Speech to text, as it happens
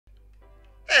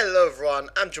Hello everyone,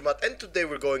 I'm Drewmatth and today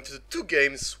we're going to do two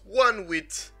games, one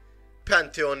with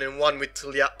Pantheon and one with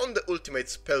Taliyah on the ultimate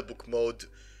spellbook mode.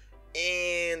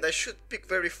 And I should pick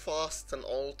very fast and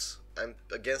alt. I'm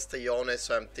against Ione,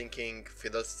 so I'm thinking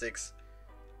Fiddlesticks.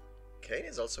 Kayn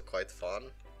is also quite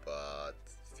fun, but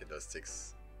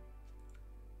Fiddlesticks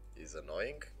is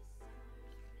annoying.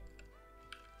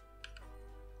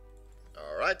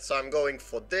 Alright, so I'm going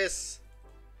for this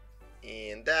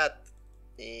and that.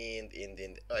 And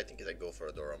I think I go for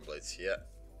a Doran Blades here.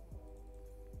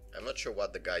 I'm not sure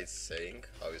what the guy is saying.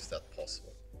 How is that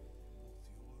possible?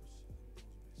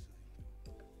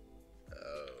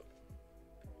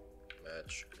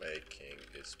 Matchmaking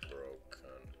is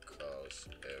broken cause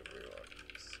everyone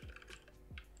is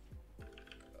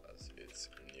cause it's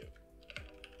new.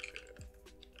 Okay,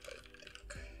 I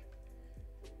think.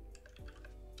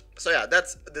 So yeah,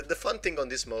 that's the fun thing on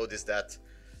this mode is that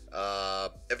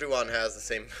everyone has the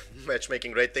same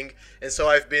matchmaking rating, and so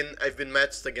I've been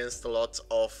matched against a lot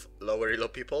of lower elo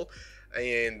people,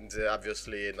 and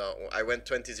obviously, you know, I went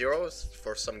 20-0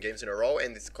 for some games in a row,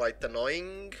 and it's quite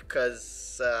annoying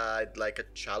because I'd like a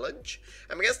challenge.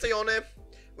 I'm against Ione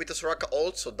with a Soraka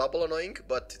ult, so double annoying,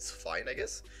 but it's fine, I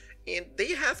guess. And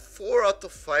they have 4 out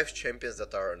of 5 champions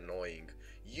that are annoying.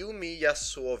 Yuumi,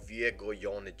 Yasuo, Viego,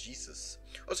 Yone, Jesus.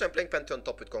 Also, I'm playing Pantheon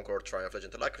top with Conqueror, Triumph,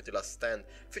 Legend, Alacrity, Last Stand,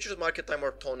 Features, Market Time,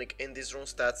 or Tonic in these rune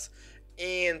stats.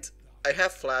 And I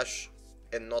have Flash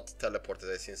and not Teleport as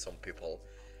I've seen some people.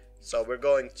 So we're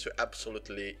going to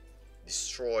absolutely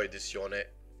destroy this Yone.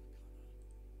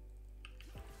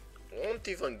 Won't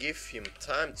even give him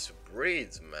time to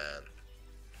breathe, man.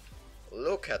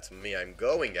 Look at me, I'm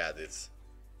going at it.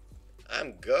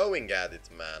 I'm going at it,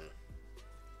 man.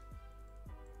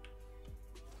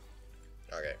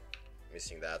 Okay,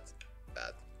 missing that.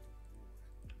 Bad.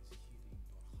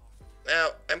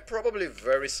 Now, I'm probably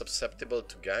very susceptible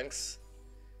to ganks,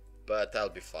 but I'll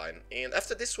be fine. And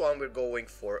after this one, we're going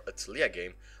for a Taliyah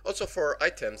game. Also for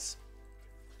items.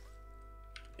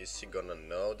 Is he gonna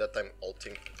know that I'm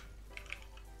ulting?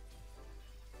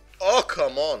 Oh,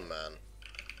 come on, man.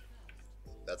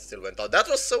 That still went out. That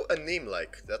was so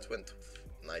aneme-like. That went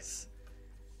nice.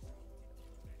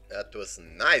 That was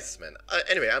nice, man.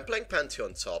 Anyway, I'm playing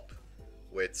Pantheon top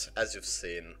with, as you've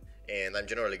seen, and I'm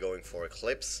generally going for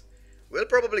Eclipse. We'll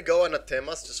probably go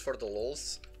Anathemas just for the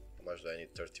lulz. How much do I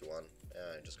need? 31.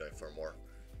 I'm just going for more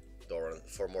Doran,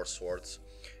 for more swords.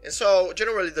 And so,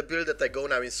 generally the build that I go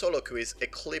now in solo queue is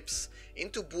Eclipse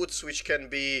into boots, which can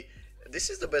be... This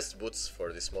is the best boots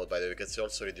for this mode, by the way, because it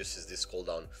also reduces this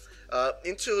cooldown.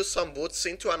 Into some boots,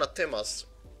 into Anathemas,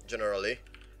 generally.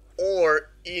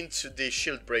 Or into the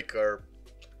shield breaker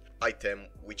item,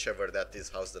 whichever that is,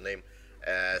 how's the name,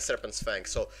 Serpent's Fang.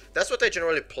 So that's what I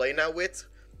generally play now with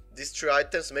these 3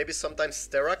 items. Maybe sometimes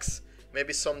Sterax,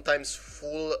 maybe sometimes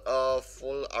full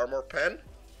armor pen.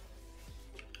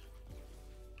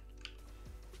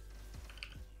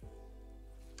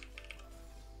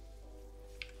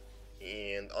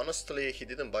 And honestly, he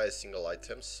didn't buy a single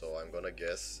item, so I'm gonna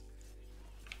guess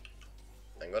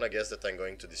that I'm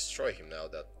going to destroy him now,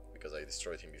 that because I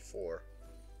destroyed him before.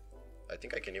 I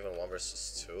think I can even 1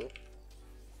 versus 2.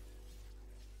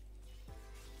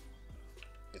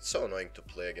 It's so annoying to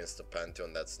play against the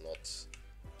Pantheon. That's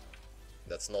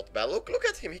not bad. Look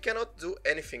at him. He cannot do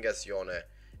anything as Yone,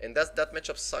 and that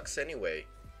matchup sucks anyway.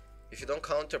 If you don't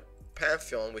counter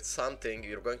Pantheon with something,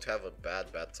 you're going to have a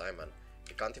bad time, man.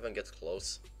 You can't even get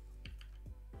close.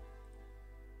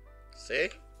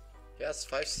 See? He has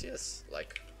 5 CS,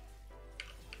 like...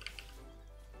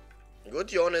 Good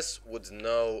Yones would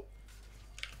know...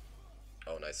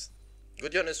 Oh, nice.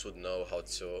 Good Yones would know how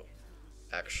to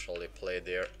actually play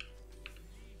there.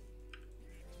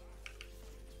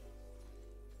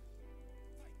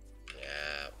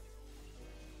 Yeah.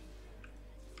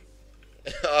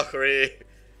 Ahri!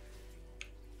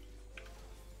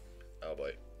 Oh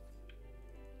boy.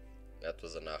 That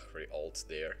was an Ahri ult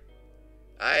there.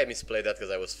 I misplayed that because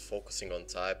I was focusing on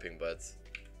typing, but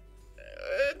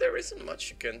there isn't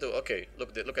much you can do. Okay,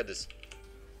 look at this.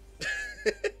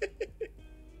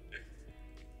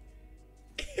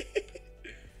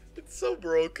 It's so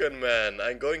broken, man.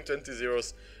 I'm going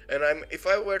 20-0s, and if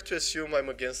I were to assume I'm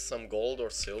against some gold or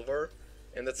silver,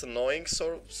 and that's annoying,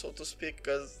 so to speak,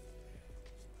 because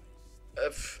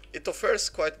it offers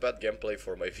quite bad gameplay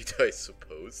for my video, I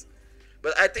suppose.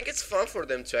 But I think it's fun for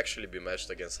them to actually be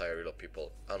matched against higher elo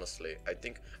people, honestly. I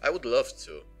think I would love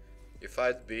to. If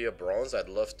I'd be a bronze, I'd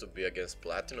love to be against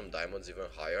platinum, diamonds, even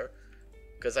higher.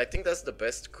 Because I think that's the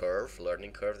best curve,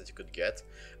 learning curve that you could get.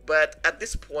 But at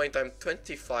this point, I'm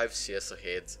 25 CS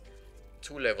ahead,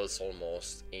 2 levels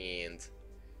almost, and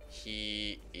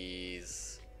he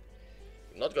is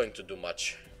not going to do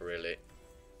much, really.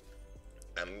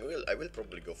 I will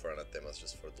probably go for Anathemas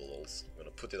just for the lols. I'm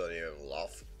gonna put it on even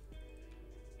Love.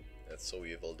 That's so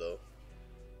evil though.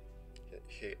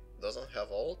 He doesn't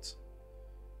have ult?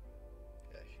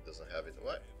 Yeah, he doesn't have it.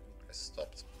 Why? I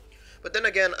stopped. But then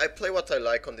again, I play what I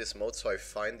like on this mode, so I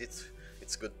find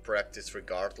it's good practice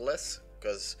regardless.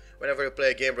 Because whenever you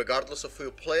play a game, regardless of who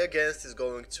you play against, it's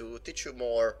going to teach you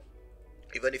more.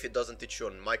 Even if it doesn't teach you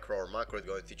on micro or macro, it's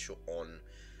going to teach you on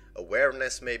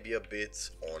awareness maybe a bit,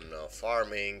 on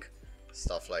farming,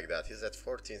 stuff like that. He's at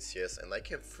 14 CS and I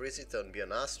can freeze it and be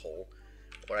an asshole,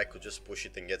 or I could just push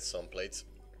it and get some plates.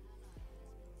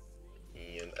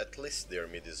 And at least their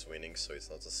mid is winning, so it's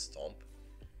not a stomp.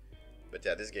 But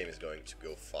yeah, this game is going to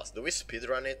go fast. Do we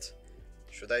speedrun it?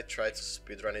 Should I try to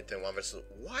speedrun it in 1 versus...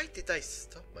 Why did I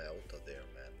stop my auto there,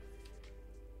 man?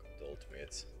 Could ult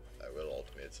mid. I will ult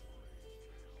mid.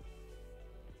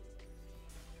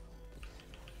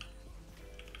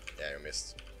 Yeah, you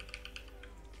missed.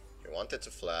 You wanted to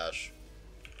flash.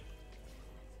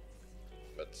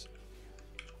 But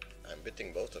I'm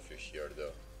beating both of you here,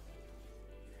 though.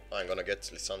 Oh, I'm gonna get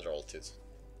Lissandra ulted.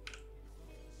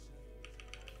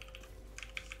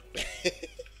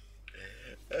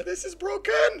 This is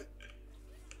broken!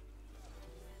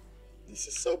 This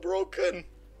is so broken!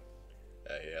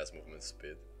 He has movement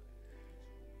speed.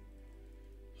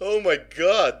 Oh my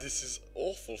god, this is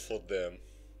awful for them.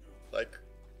 Like,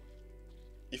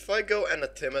 if I go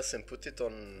Anathemas and put it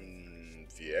on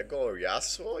Viego or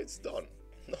Yasuo, it's done.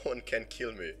 No one can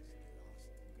kill me.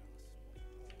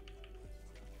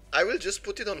 I will just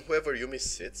put it on whoever Yuumi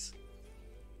sits,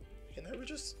 and I will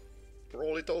just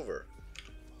roll it over.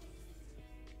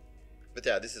 But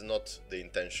yeah, this is not the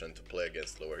intention to play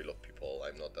against lower elo people.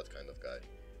 I'm not that kind of guy.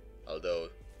 Although,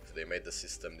 if they made the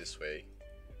system this way,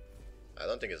 I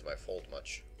don't think it's my fault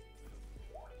much.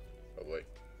 Oh boy.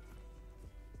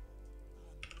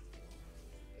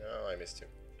 No, I missed him.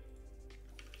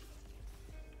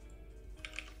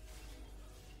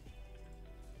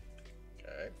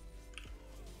 Okay.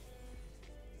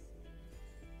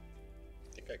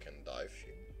 I think I can dive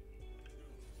him.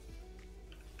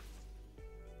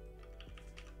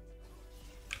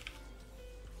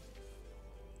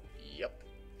 Yep.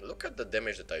 Look at the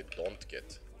damage that I don't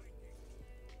get.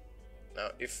 Now,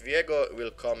 if Viego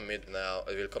will come mid now,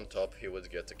 will come top, he would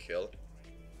get a kill,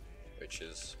 which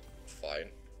is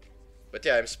fine. But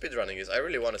yeah, I'm speedrunning this. I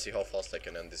really want to see how fast I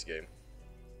can end this game,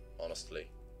 honestly.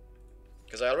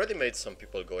 Because I already made some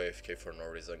people go AFK for no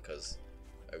reason, because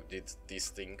I did this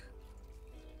thing.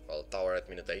 Well, tower at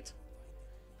minute 8.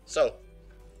 So,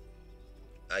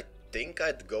 I think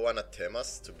I'd go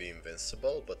Anathemas to be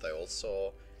invincible, but I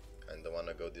also kinda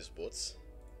wanna go these boots.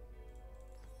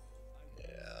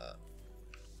 Yeah.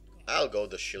 I'll go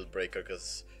the shield breaker,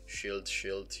 because shield,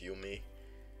 Yuumi.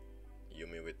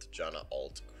 Yuumi with Janna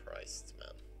ult. Christ,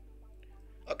 man.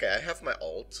 Okay, I have my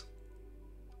ult.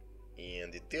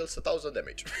 And it deals 1000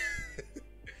 damage.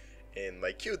 And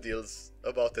my Q deals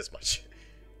about as much.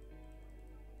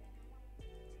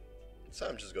 So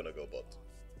I'm just gonna go bot.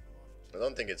 I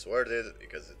don't think it's worth it,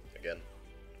 because, again,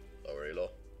 lower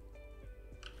elo.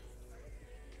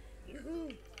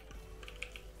 Yoo-hoo.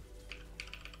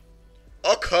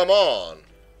 Oh, come on!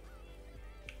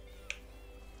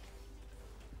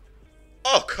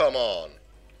 Oh, come on!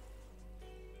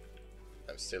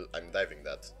 I'm diving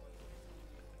that.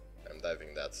 I'm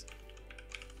diving that.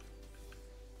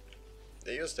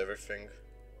 They used everything.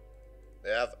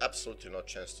 They have absolutely no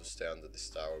chance to stay under this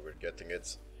tower. We're getting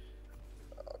it.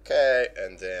 Okay,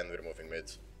 and then we're moving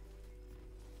mid.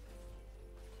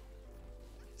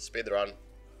 Speedrun.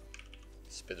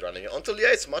 Speedrunning. On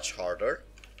Taliyah it's much harder,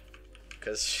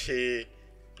 because she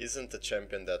isn't a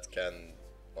champion that can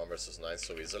 1 versus 9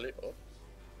 so easily. Oh.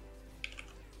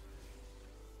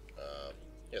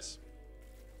 Yes.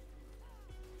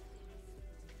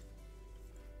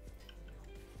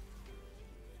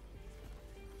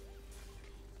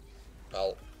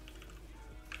 Ow.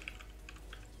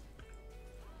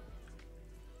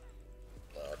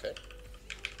 Okay.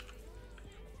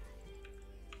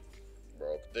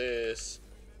 Broke this.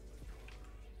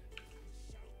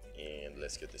 And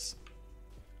let's get this.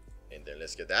 And then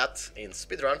let's get that in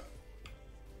speedrun.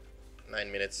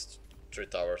 9 minutes, 3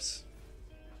 towers.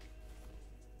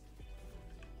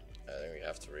 I think we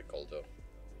have to recall though.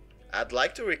 I'd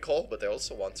like to recall, but I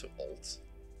also want to ult.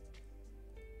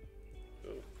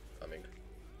 Ooh, coming.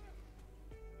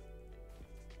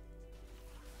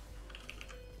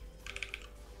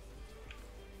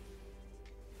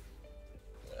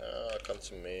 Come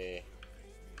to me.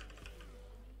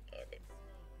 Okay.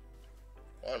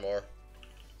 One more.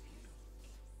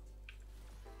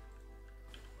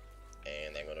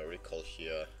 And I'm gonna recall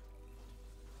here.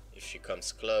 If she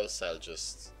comes close, I'll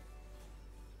just...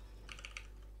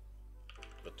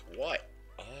 But why?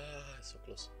 Ah, so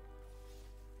close.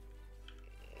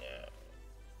 No.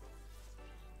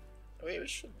 Wait, we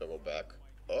should double back.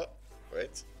 Oh,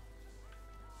 wait.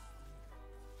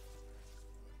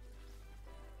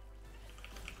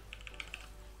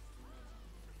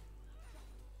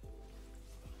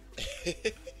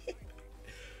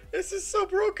 This is so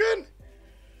broken.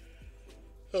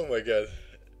 Oh my god.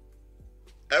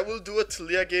 I will do a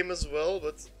Taliyah game as well,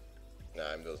 but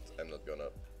nah, I'm not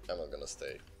gonna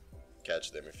stay.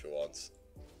 Catch them if you want.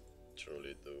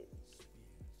 Truly do.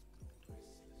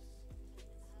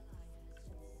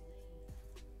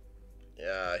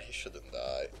 Yeah, he shouldn't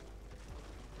die.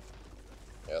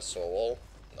 Yeah, so wall.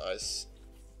 Nice.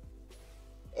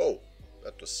 Oh,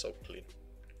 that was so clean.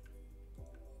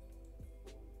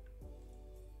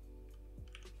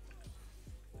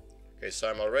 Okay, so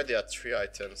I'm already at 3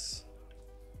 items.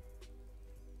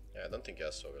 Yeah, I don't think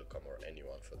Yasuo will come, or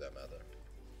anyone for that matter.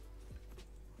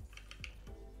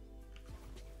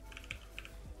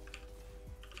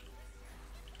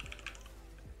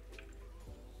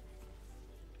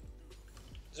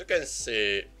 As you can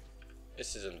see,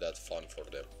 this isn't that fun for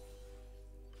them.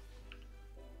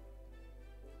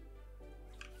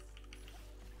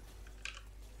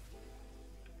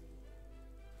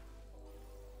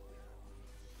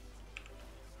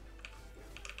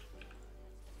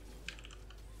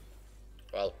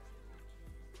 Well,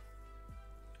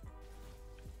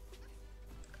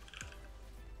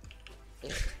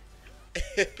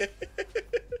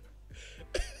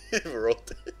 he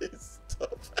wrote his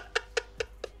stuff.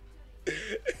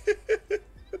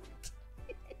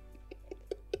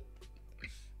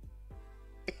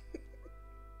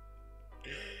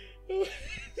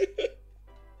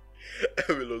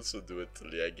 I will also do a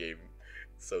Taliyah game,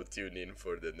 so tune in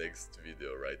for the next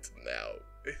video right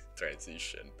now.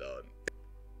 Transition done.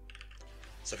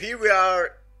 So here we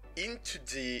are into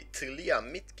the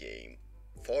Taliyah mid game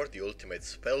for the ultimate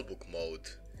spellbook mode.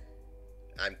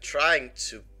 I'm trying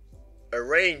to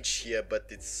arrange here, but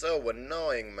it's so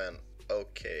annoying, man.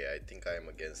 Okay, I think I'm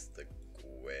against the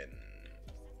Gwen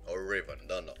or Riven,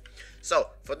 don't know. So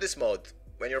for this mode,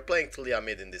 when you're playing Taliyah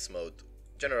mid in this mode,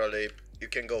 generally you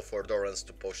can go for Dorans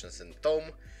to potions and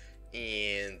tome,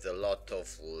 and a lot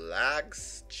of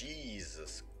lags.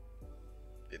 Jesus,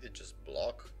 did it just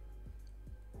block?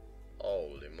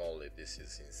 Holy moly, this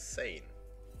is insane.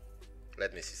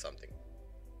 Let me see something.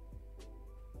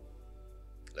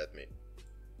 Let me.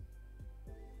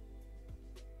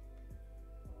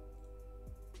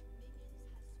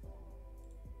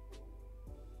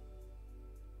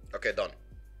 Okay, done.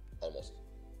 Almost.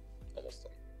 Almost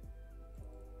done.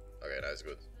 Okay, that's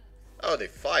good. Oh, they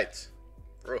fight.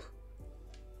 Bro.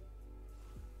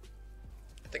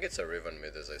 I think it's a Riven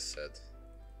mid, as I said.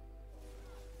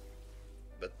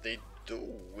 But they do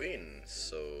win,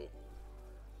 so...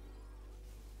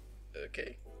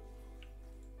 Okay.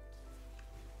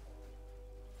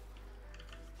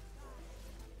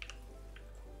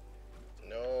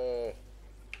 No.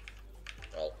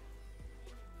 Well.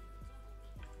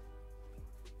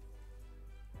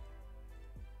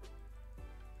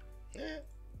 Yeah.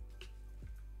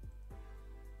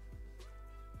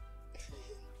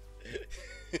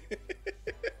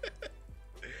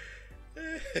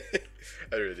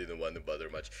 I really didn't want to bother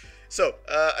much. So,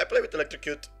 I play with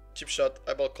Electrocute, Chip Shot,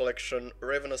 Eyeball Collection,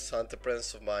 Ravenous Hunt,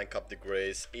 Apprentice of Mine, Cup the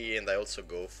Grace, and I also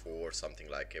go for something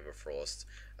like Everfrost.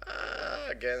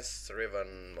 Against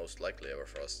Riven, most likely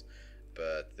Everfrost,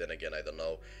 but then again, I don't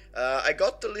know. I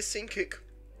got the Lee Sin kick,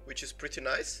 which is pretty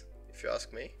nice, if you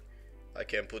ask me. I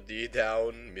can put the E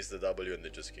down, miss the W, and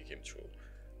then just kick him through,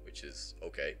 which is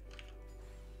okay.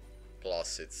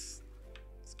 Plus, it's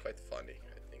quite funny,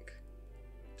 I think,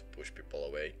 to push people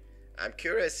away. I'm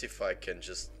curious if I can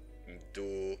just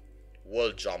do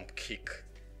wall jump kick.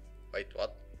 Wait,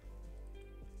 what?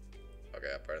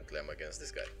 Okay, apparently I'm against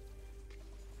this guy.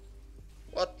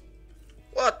 What?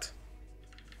 What?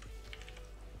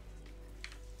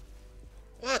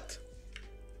 What?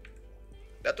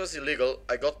 That was illegal.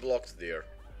 I got blocked there.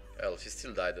 Hell, he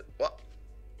still died. What?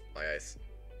 My eyes.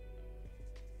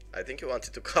 I think he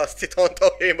wanted to cast it onto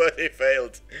him, but he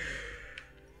failed.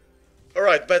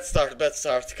 Alright, bad start,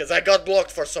 because I got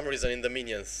blocked for some reason in the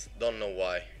minions. Don't know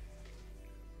why.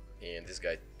 And this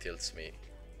guy tilts me.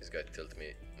 This guy tilted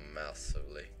me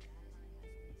massively.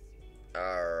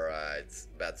 Alright,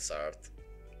 bad start.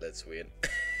 Let's win.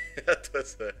 That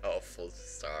was an awful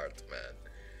start, man.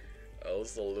 I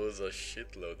also lose a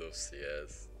shitload of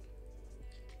CS.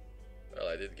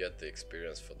 did get the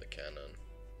experience for the cannon.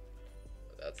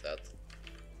 That's that.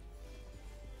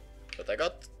 But I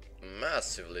got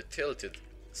massively tilted.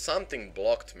 Something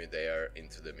blocked me there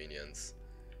into the minions.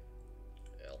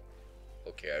 Well,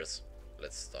 who cares?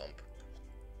 Let's stomp.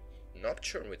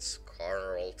 Nocturne with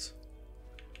Scar ult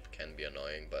can be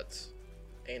annoying, but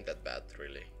ain't that bad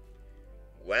really.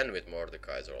 Gwen with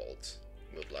Mordekaiser ult.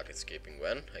 Good luck escaping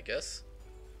Gwen, I guess.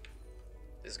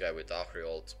 This guy with Ahri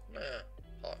ult,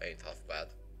 ain't half bad.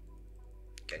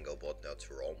 Can go bot now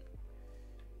to Rome.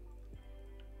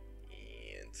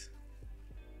 And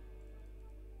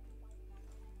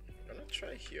I'm gonna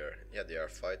try here. Yeah, they are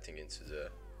fighting into the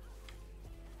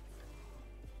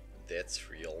Death's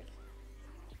Realm.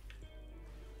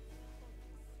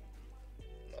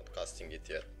 Not casting it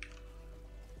yet.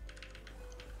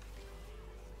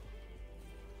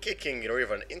 Kicking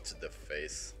Riven into the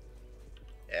face.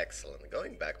 Excellent.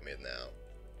 Going back mid now.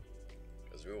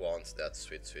 Because we want that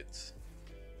sweet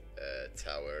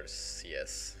tower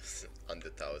CS. On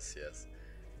the tower CS.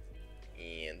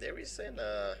 And there is an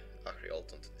Ahri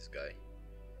ult onto this guy.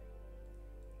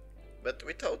 But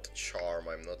without charm,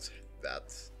 I'm not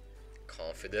that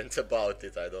confident about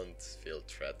it. I don't feel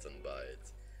threatened by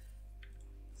it.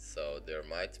 So there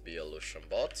might be a Lucian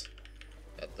bot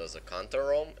that does a counter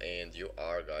roam, and you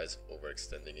are, guys,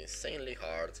 overextending insanely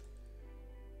hard.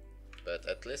 But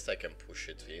at least I can push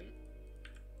it in.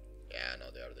 Yeah, no,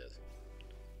 they are dead.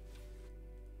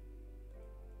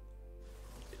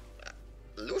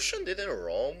 Lucian didn't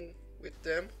roam with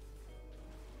them?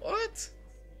 What?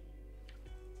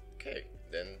 Okay,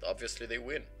 then obviously they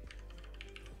win.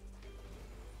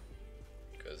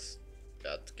 Because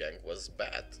that gank was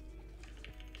bad.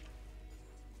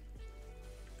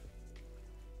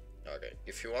 Okay,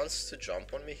 if he wants to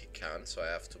jump on me, he can, so I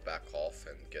have to back off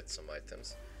and get some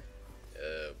items.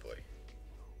 Oh boy.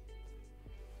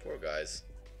 Poor guys.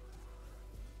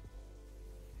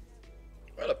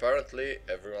 Well, apparently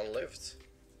everyone lived.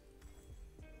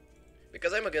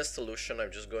 Because I'm against the Lucian,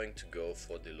 I'm just going to go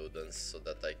for the Ludens so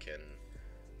that I can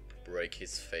break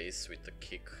his face with a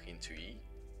kick into E.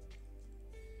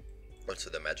 Also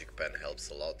the magic pen helps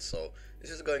a lot, so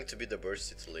this is going to be the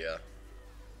bursty Taliyah.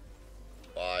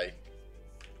 Bye.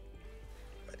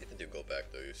 Why didn't you go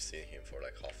back though? You've seen him for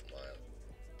like half a mile.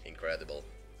 Incredible.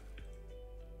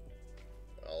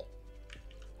 Well.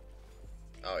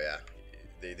 Oh yeah.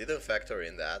 They didn't factor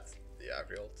in that. The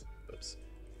Ahri ult. Oops.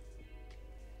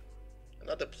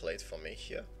 Another plate for me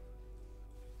here.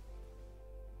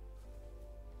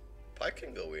 Pike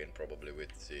can go in probably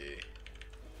with the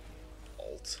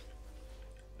ult.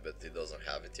 But he doesn't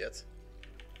have it yet.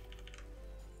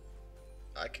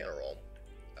 I can roam.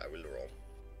 I will roam.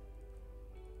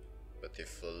 But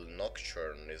if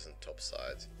Nocturne isn't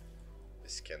topside,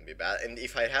 this can be bad. And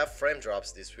if I have frame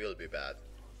drops, this will be bad.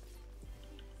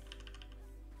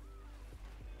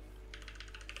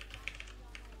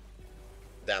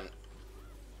 Damn.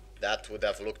 That would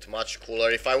have looked much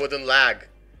cooler if I wouldn't lag.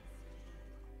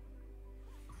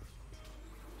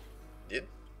 Did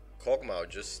Kog'Maw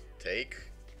just take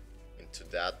into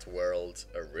that world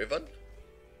a Riven?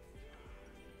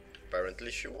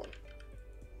 Apparently she won.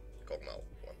 Kog'Maw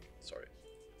won, sorry.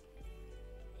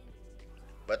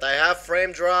 But I have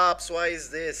frame drops, why is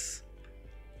this?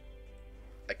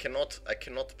 I cannot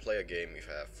play a game if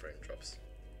I have frame drops.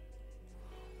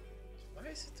 Why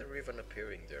is it the Riven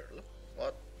appearing there? Look,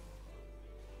 what?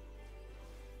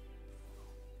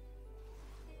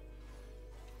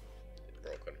 It's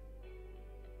broken.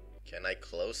 Can I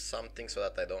close something so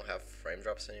that I don't have frame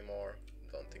drops anymore?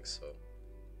 Don't think so.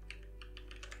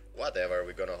 Whatever,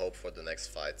 we're gonna hope for the next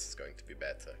fight it's going to be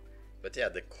better. But yeah,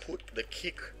 the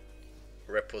kick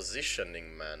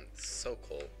repositioning, man, it's so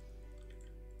cool.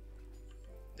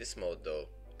 This mode though,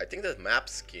 I think the map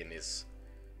skin is,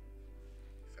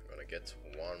 if I'm gonna get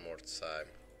one more time,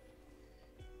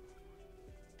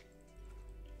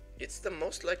 it's the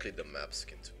most likely the map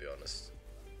skin, to be honest.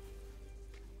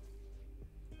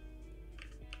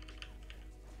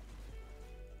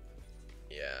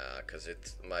 Yeah, because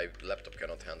my laptop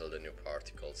cannot handle the new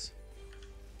particles.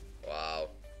 Wow.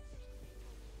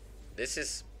 This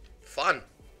is fun.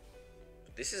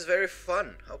 This is very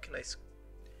fun. How can I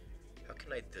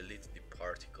delete the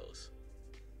particles?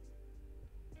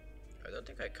 I don't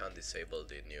think I can disable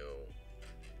the new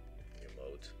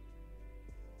mode.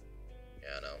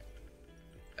 Yeah, no.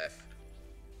 F.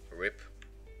 RIP.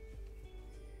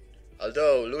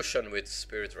 Although Lucian with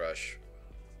Spirit Rush,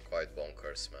 quite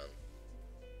bonkers, man.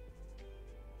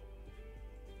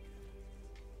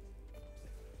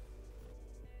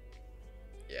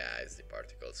 Yeah, it's the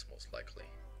particles most likely.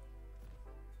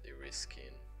 The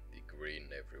reskin, the green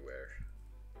everywhere.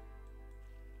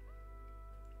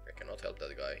 Cannot help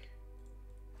that guy.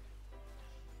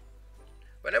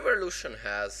 Whenever Lucian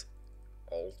has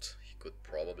ult, he could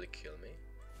probably kill me.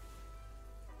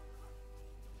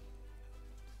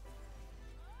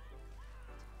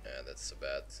 Yeah, that's a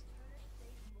bad...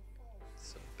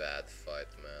 It's a bad fight,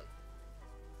 man.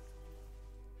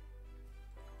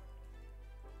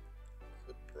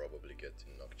 Could probably get the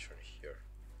Nocturne here.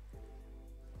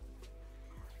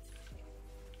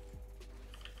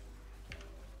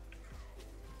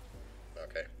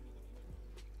 Okay.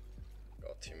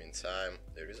 Got him in time.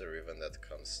 There is a Riven that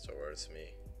comes towards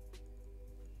me,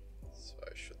 so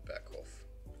I should back off.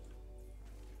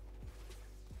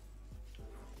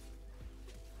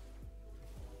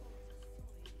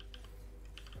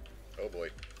 Oh boy.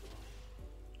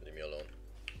 Leave me alone.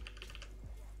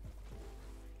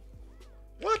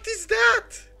 What is that?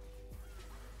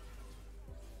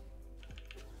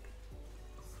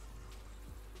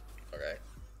 Okay.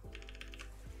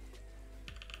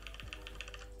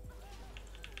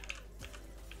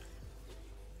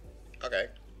 Okay.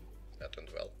 That went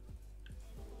well.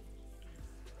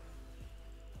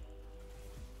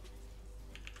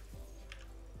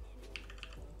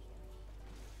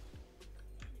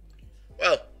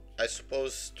 Well, I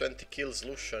suppose 20 kills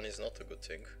Lucian is not a good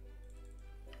thing.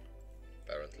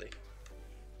 Apparently.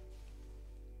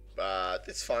 But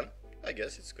it's fun. I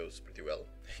guess it goes pretty well.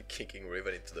 Kicking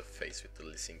Riven into the face with the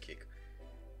listen kick.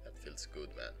 That feels good,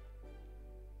 man.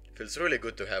 Feels really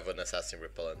good to have an assassin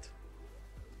repellent.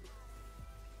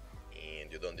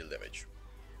 And you don't deal damage.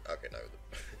 Okay, now you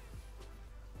do.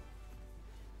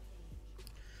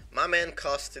 My man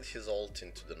casted his ult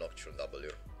into the Nocturne W.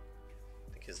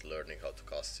 I think he's learning how to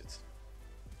cast it.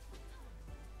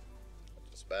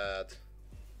 That was bad.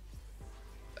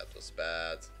 That was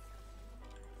bad.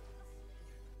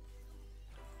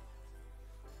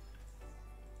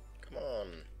 Come on.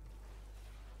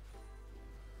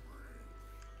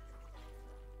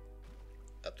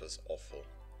 That was awful.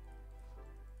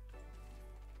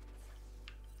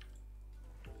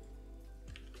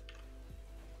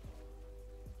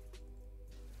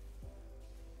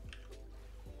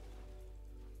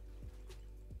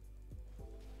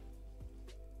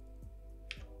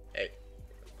 Hey,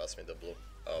 pass me the blue.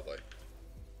 Oh boy.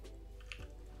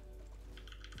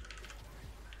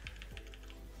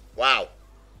 Wow.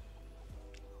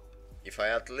 If I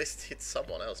at least hit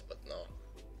someone else, but no.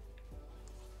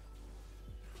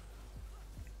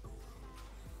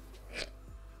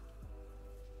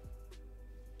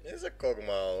 There's a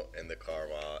Kog'Maw and the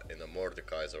Karma and a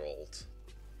Mordekaiser ult.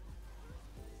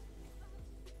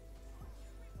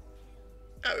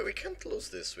 We can't lose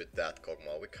this with that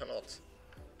Kog'Maw, we cannot.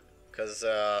 Because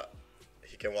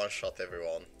he can one-shot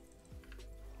everyone.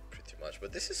 Pretty much,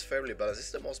 but this is fairly balanced. This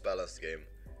is the most balanced game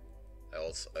I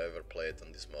ever played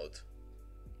on this mode.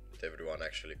 With everyone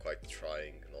actually quite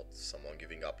trying, not someone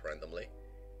giving up randomly.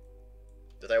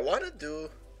 Did I want to do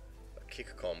a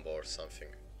kick combo or something?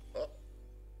 Oh.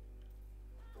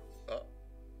 Oh.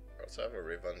 You also have a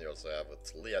Riven, you also have a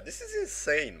Taliyah. This is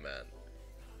insane, man.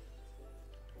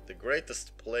 The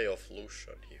greatest play of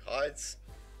Lucian. He hides.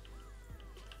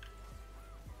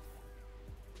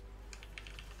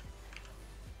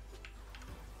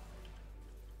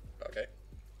 Okay.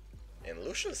 And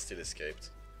Lucian still escaped.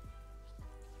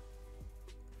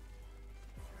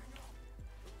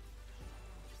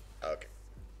 Okay.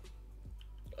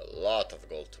 A lot of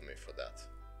gold to me for that.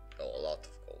 Oh, a lot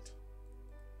of gold.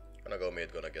 Gonna go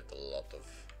mid, gonna get a lot of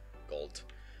gold.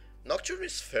 Nocturne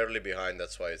is fairly behind,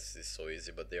 that's why it's so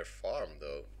easy, but their farm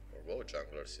though, or WoW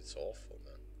junglers, it's awful,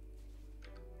 man.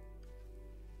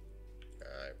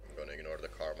 I'm gonna ignore the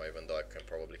Karma, even though I can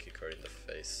probably kick her in the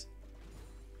face.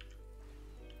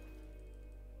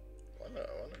 I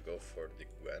wanna go for the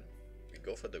Gwen. We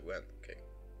go for the Gwen, okay.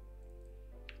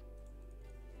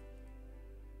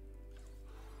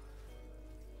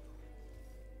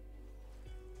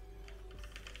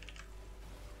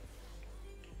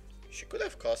 She could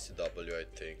have casted W, I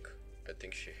think. I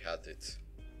think she had it.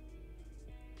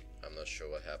 I'm not sure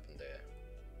what happened there.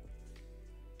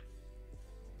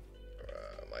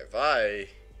 My Vi,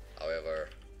 however,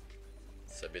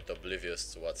 is a bit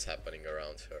oblivious to what's happening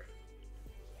around her.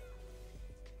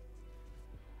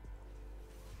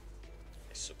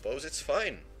 I suppose it's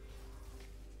fine.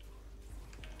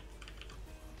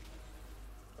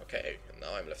 Okay, and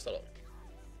now I'm left alone.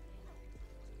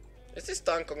 Is this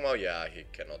tank Kog'Maw? Yeah, he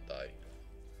cannot die.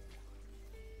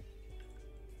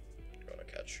 Gonna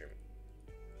catch him.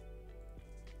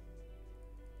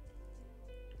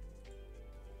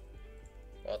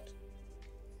 What?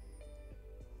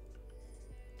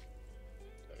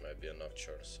 There might be a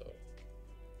Nocturne, so...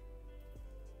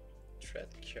 Tread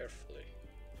carefully.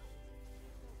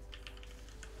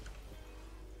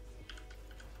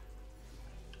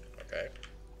 Okay.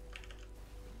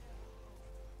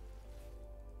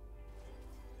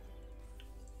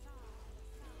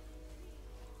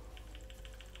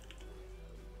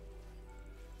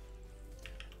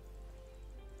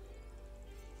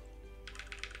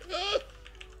 Ah!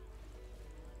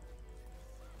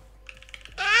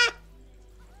 Ah!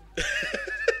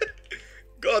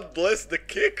 God bless the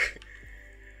kick.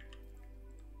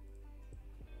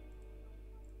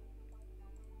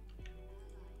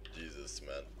 Jesus,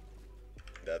 man.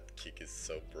 That kick is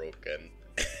so broken.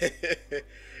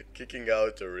 Kicking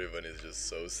out a Riven is just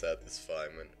so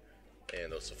satisfying, man.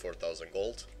 And also 4,000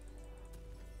 gold.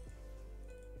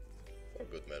 For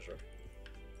good measure.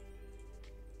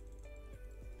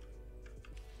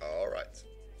 Alright.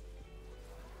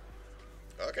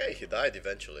 Okay, he died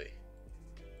eventually.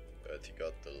 But he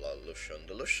got the Lucian.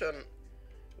 The Lucian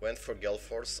went for Gale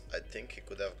Force. I think he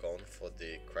could have gone for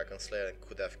the Kraken Slayer and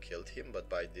could have killed him, but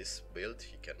by this build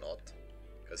he cannot.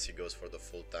 Because he goes for the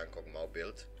full tank Ogmao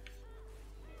build,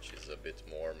 which is a bit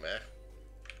more meh.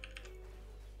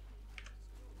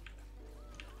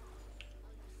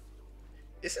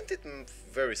 Isn't it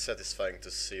very satisfying to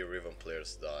see Riven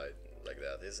players die like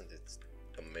that? Isn't it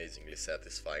amazingly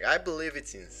satisfying? I believe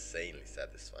it's insanely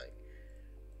satisfying.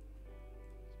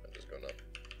 I'm just gonna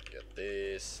get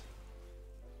this.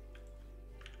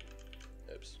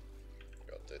 Oops,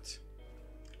 got it.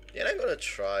 Yeah, I'm gonna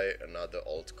try another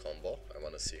ult combo. I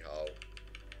wanna see how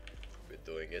we're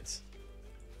doing it.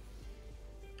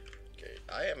 Okay,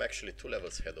 I am actually 2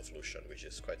 levels ahead of Lucian, which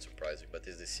is quite surprising, but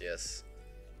is the CS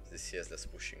that's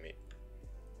pushing me.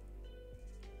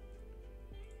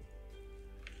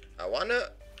 I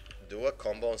wanna do a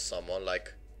combo on someone,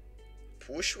 like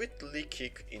push with Lee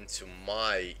kick into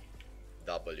my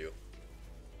W.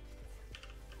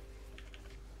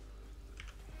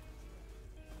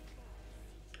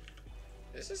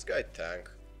 Is this guy tank?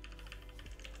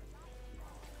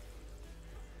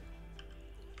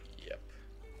 Yep.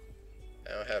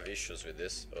 I don't have issues with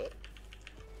this. Oh.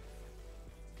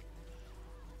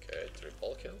 Okay,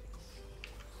 triple kill.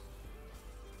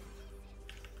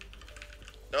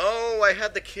 No, I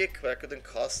had the kick, but I couldn't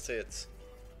cast it.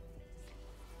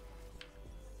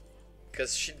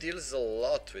 Because she deals a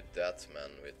lot with that,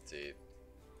 man, with the...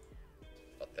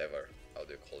 whatever, how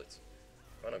do you call it?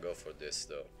 I wanna go for this,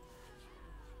 though.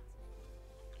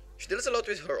 She deals a lot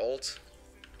with her ult.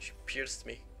 She pierced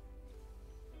me.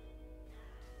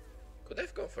 Could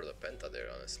have gone for the Penta there,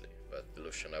 honestly. But the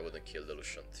Lucian, I wouldn't kill the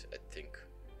Lucian, I think.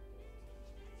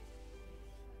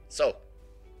 So,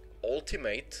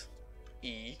 ultimate,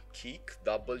 E, kick,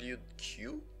 W,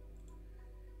 Q.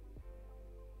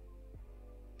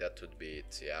 That would be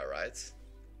it, yeah, right?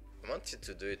 I wanted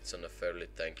to do it on a fairly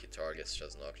tanky target, such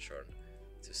as Nocturne,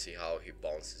 to see how he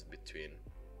bounces between.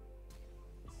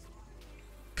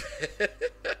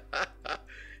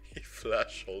 He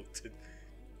flash ulted.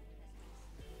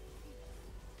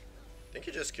 I think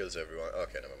he just kills everyone.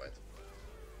 Okay, never mind.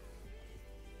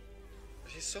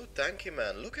 He's so tanky,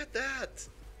 man. Look at that.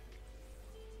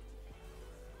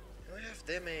 I don't have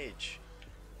damage.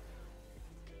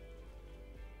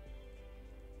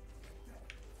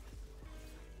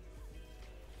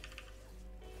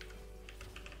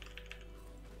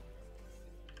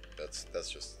 That's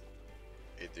just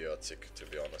idiotic, to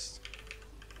be honest.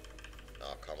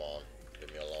 Oh, come on,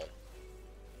 leave me alone.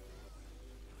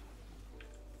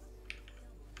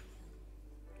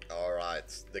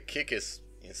 Alright, the kick is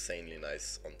insanely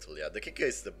nice on Taliyah. The kick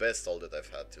is the best ult that I've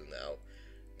had till now,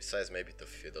 besides maybe the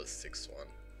Fiddlesticks one.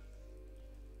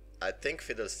 I think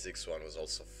Fiddlesticks one was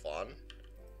also fun,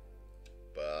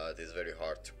 but it's very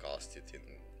hard to cast it in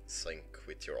sync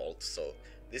with your ult, so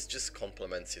this just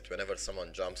complements it. Whenever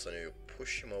someone jumps on you, you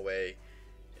push him away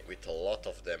with a lot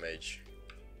of damage,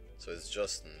 so it's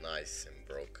just nice and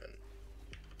broken.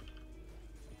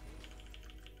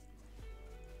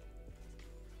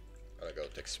 I'm gonna go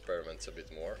to experiment a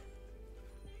bit more,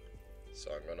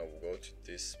 so I'm gonna go to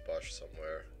this bush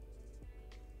somewhere,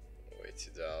 wait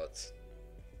it out.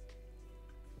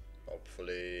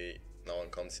 Hopefully no one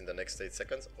comes in the next 8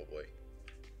 seconds. Oh boy.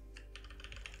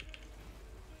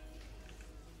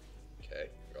 Okay,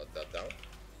 got that down.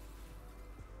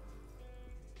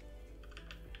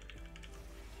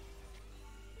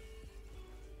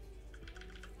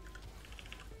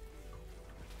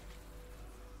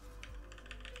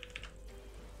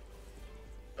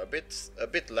 A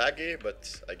bit laggy,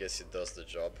 but I guess it does the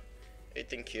job.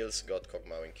 18 kills, got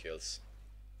Kog'Maw kills.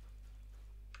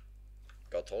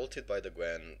 Got ulted by the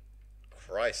Gwen.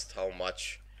 Christ, how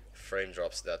much frame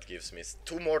drops that gives me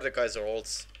 2 Mordekaiser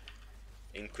ults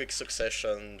in quick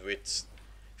succession with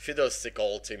Fiddlestick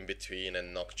ult in between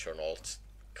and Nocturne ult.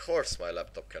 Of course my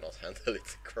laptop cannot handle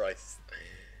it, Christ.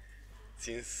 It's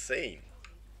insane.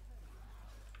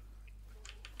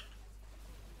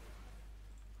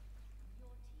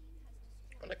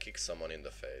 I wanna kick someone in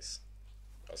the face.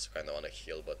 Also kinda wanna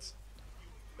heal, but...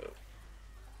 Oh.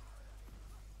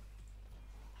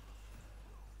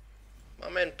 My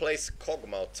man plays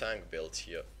Kog'Maw tank build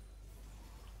here.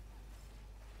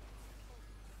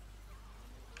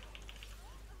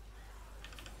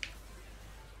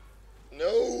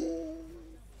 No!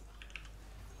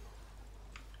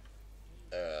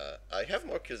 I have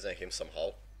more kills than him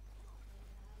somehow.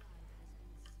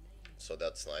 So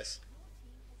that's nice.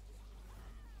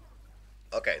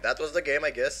 Okay, that was the game,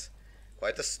 I guess.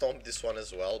 Quite a stomp this one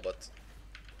as well, but...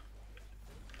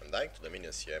 I'm dying to the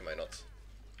minions here, am I not?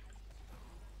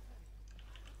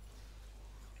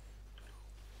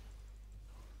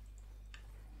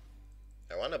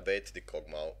 I wanna bait the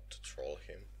Kog'Maw to troll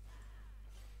him.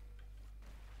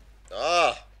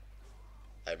 Ah!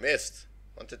 I missed.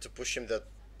 Wanted to push him the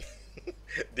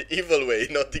the evil way,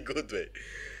 not the good way.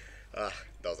 Ah,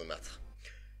 doesn't matter.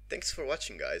 Thanks for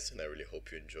watching, guys, and I really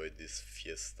hope you enjoyed this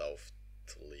fiesta of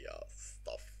Taliyah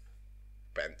stuff,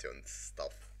 Pantheon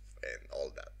stuff, and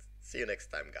all that. See you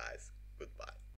next time, guys. Goodbye.